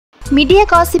Media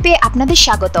গসিপে আপনাদের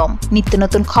স্বাগতম। নিত্য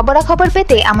নতুন খবরাখবর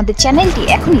পেতে আমাদের চ্যানেলটি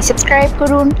এখনই সাবস্ক্রাইব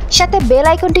করুন, সাথে বেল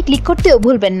আইকনটি ক্লিক করতেও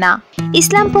ভুলবেন না।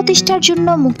 ইসলাম প্রতিষ্ঠার জন্য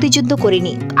মুক্তিযুদ্ধ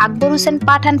করিনি, আকবর হোসেন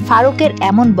পাঠান ফারুকের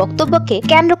এমন বক্তব্যকে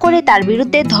কেন্দ্র করে তার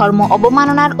বিরুদ্ধে ধর্ম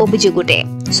অবমাননার অভিযোগ ওঠে।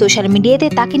 সোশ্যাল মিডিয়াতে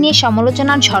তাকে নিয়ে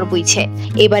সমালোচনার ঝড় বইছে।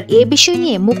 এবার এ বিষয়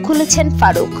নিয়ে মুখ খুলেছেন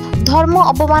ফারুক। ধর্ম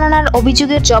অবমাননার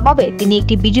অভিযোগের জবাবে তিনি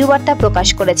একটি ভিডিও বার্তা প্রকাশ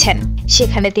করেছেন।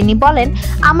 সেখানে তিনি বলেন,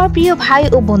 আমার প্রিয় ভাই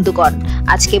ও বন্ধুগণ,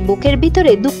 আজকে বুকের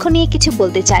ভিতরে দুঃখ নিয়ে কিছু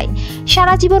বলতে চাই।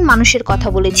 সারা জীবন মানুষের কথা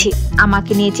বলেছি।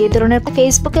 আমাকে নিয়ে যে ধরনের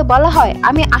ফেসবুকে বলা হয়,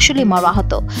 আমি আসলে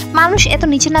মর্মাহত। মানুষ এত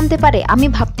নিচে নামতে পারে আমি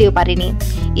ভাবতেও পারিনি।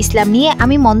 ইসলাম নিয়ে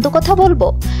আমি মন্দ কথা বলবো?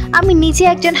 আমি নিজে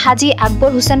একজন হাজী আকবর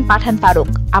হোসেন পাঠান ফারুক।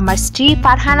 আমার স্ত্রী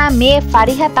ফারহানা, মেয়ে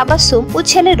ফারিহা তাবাসসুম ও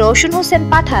ছেলে রওশন হোসেন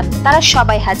পাঠান, তারা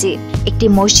সবাই হাজী। একটি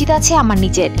মসজিদ আছে আমার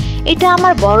নিজের, এটা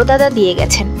আমার বড় দাদা দিয়ে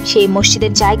গেছেন। সেই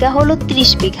মসজিদের জায়গা হলো 30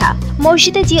 বিঘা।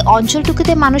 মসজিদে যে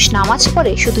অঞ্চলটুকুতে মানুষ নামাজ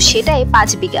পড়ে শুধু সেটাই 5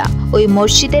 বিঘা। ওই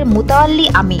মসজিদের মুতাওয়াল্লি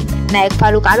আমি। নায়ক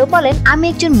ফারুক আরো বলেন, আমি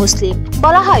একজন মুসলিম।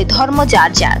 বলা হয় ধর্ম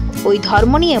যার যার, ওই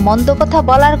ধর্ম নিয়ে মন্দ কথা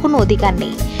বলার কোনো অধিকার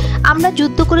নেই। আমরা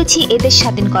যুদ্ধ করেছি এদের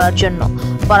স্বাধীন করার জন্য।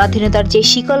 পরাধীনতার যে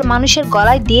শিকল মানুষের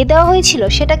গলায় দিয়ে দেওয়া হয়েছিল,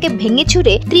 সেটাকে ভেঙে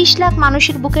চুরে 30 লাখ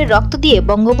মানুষের বুকের রক্ত দিয়ে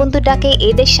বঙ্গবন্ধু ডাকে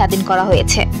এদের স্বাধীন করা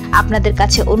হয়েছে। আপনাদের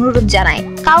কাছে অনুরোধ জানাই,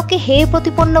 কাউকে হেয়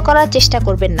প্রতিপন্ন করার চেষ্টা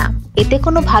করবেন না, এতে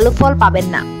কোনো ভালো ফল পাবেন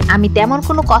না। আমি তেমন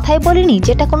কোনো কথাই বলিনি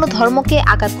যেটা কোনো ধর্মকে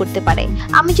আঘাত করতে পারে।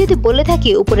 আমি যদি বলে থাকি,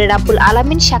 উপরে রাব্বুল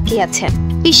আলামিন সাক্ষী আছেন।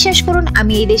 বিশ্বাস করুন,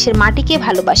 আমি এই দেশের মাটিকে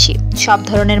ভালোবাসি, সব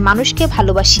ধরনের মানুষকে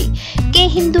ভালোবাসি। কে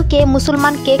হিন্দু, কে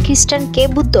মুসলমান, কে খ্রিস্টান, কে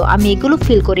বুদ্ধ, আমি এগুলো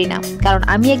ফিল করি না, কারণ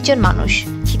আমি একজন মানুষ।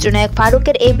 চিত্রনায়ক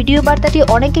ফারুকের এই ভিডিও বার্তাটি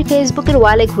অনেকের ফেসবুকের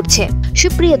ওয়ালে ঘুরছে।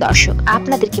 সুপ্রিয় দর্শক,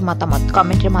 আপনাদের কি মতামত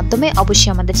কমেন্টের মাধ্যমে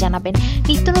অবশ্যই আমাদের জানাবেন।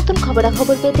 নিত্য নতুন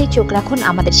খবরাখবর পেতে চোখ রাখুন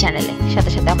আমাদের চ্যানেলে,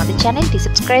 সাথে সাথে আমাদের চ্যানেলটি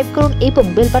সাবস্ক্রাইব করুন এবং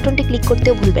বেল বাটনটি ক্লিক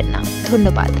করতেও ভুলবেন না।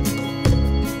 ধন্যবাদ।